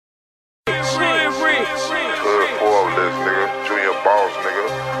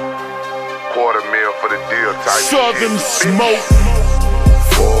$250 for the deal type Southern shit. Smoke.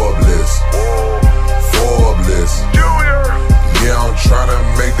 Forbes, Junior. yeah, I'm tryna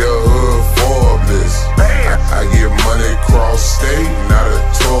make the hood Forbes. I get money cross state, not a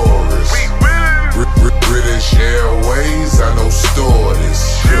tourist. British Airways, I know store this.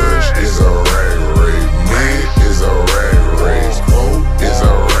 Kush is a rag race, mid is a rag race, quote is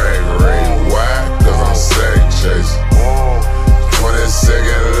a rag race. Why? Cause I'm sack chasing.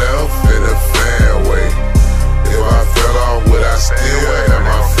 20-second left in the fairway. If I fell off, would I still have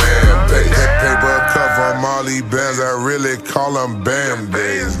my fan base? Paper cut from Molly bands, I really call them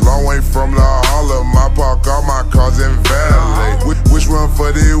Band-Aids. Long way from La Harlem, I park all my cars in Valet. Which one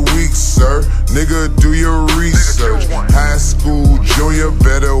for the week, sir? Nigga, do your research. High school, junior,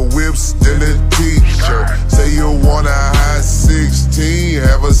 better whips than the teacher. Say you want a high 16,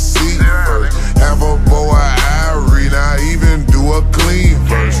 have a seat first. Have a bow of Ivory, not even do a clean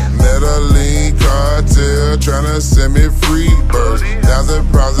verse. Medellin cartel, tryna send me free birds. 1,000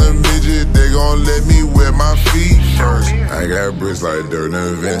 pounds of midget, they gon' let me wear my feet first. I got bricks like Dirt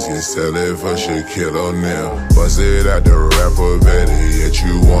and Vinci, sell it for Shaquille O'Neal. Bust it out the rapper, better yet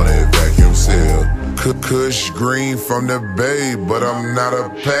you want it vacuum seal. Kush green from the Bay, but I'm not a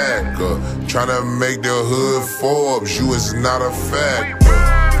packer. Tryna make the hood Forbes, you is not a factor.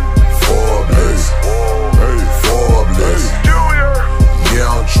 Forbes, yeah,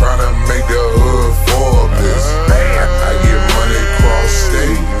 I'm tryna make the hood Forbes. I get money cross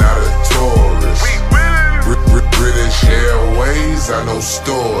state, not a tourist. British Airways, I know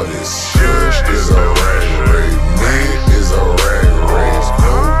store this. Kush is a rag race, mid is a rag race,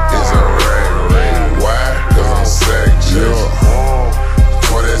 quote is a rag race. Why? Cause I'm sack chasing.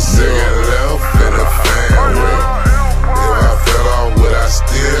 20-second left in the fairway. If I fell off, would I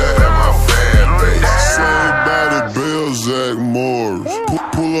still have my fan base? Say about it, Belzac Morris.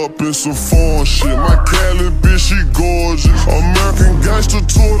 Pull up in some foreign shit. My Cali bitch, she gorgeous. American gangster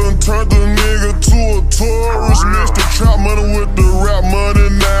tour done turned the nigga to a tourist. Mixed the trap money with the rap money,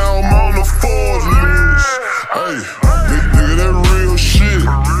 now I'm on the Forbes list. Hey, nigga, that real shit.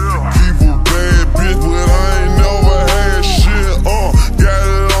 Keep a bad bitch, but I ain't never had shit. Got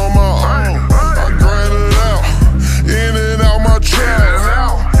it on my own. I grind it out, in and out my trap.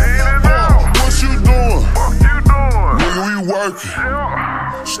 What you doing? Nigga, we working.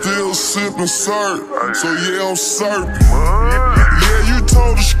 Still sippin' syrup, so yeah, I'm serving. Yeah, you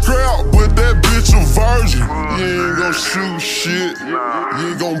told the scrap, but that bitch a virgin. You ain't gon' shoot shit, you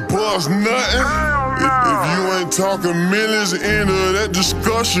ain't gon' bust nothing. If you ain't talking millions, end of that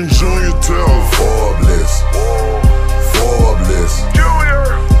discussion, Junior, tell me. Forbes,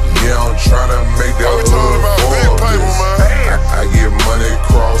 yeah, I'm tryna make that hood Forbes. I get money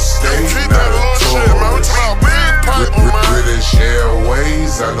cross state, not a tourist. British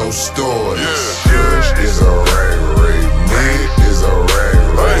Airways, I know store this. Kush is a rag race, mid is a rag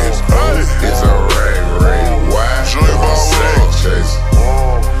race, quote is a rag race. Why? Cause I'm sack chasing.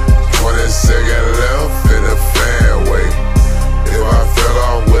 20-second left in the fairway. If I fell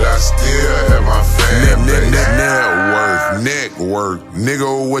off, would I still have my fan base? Neck work,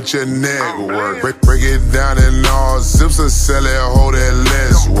 nigga, what your neck work? Break it down in all zips and sell it, hold that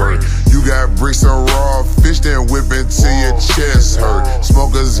less work. You got bricks and raw fish, then whip it till your chest hurt.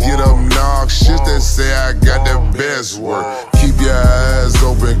 Smokers get up knock shit that say I got the best work. Keep your eyes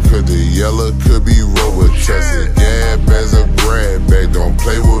open, cause the yellow could be robo-tested. Gab as a grab bag, don't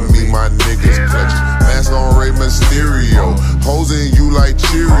play with me, my niggas clutches. Mask on Ray Mysterio, hosing you like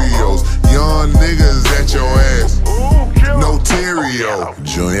Cheerios. Young niggas at your ass, no Terrio.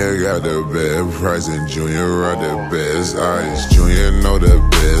 Junior got the best price and Junior rock the best ice. Junior know the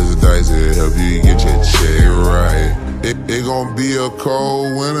best dice to help you get your check right. It gon' be a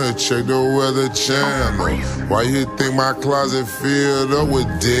cold winter, check the weather channel. Why you think my closet filled up with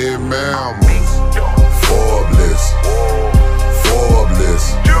dead mammals? Forbes,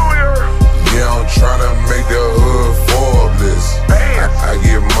 yeah, I'm tryna make the hood Forbes. I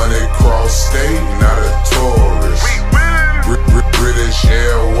get money cross state, not a tourist. British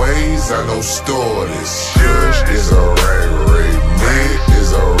Airways, I know store this.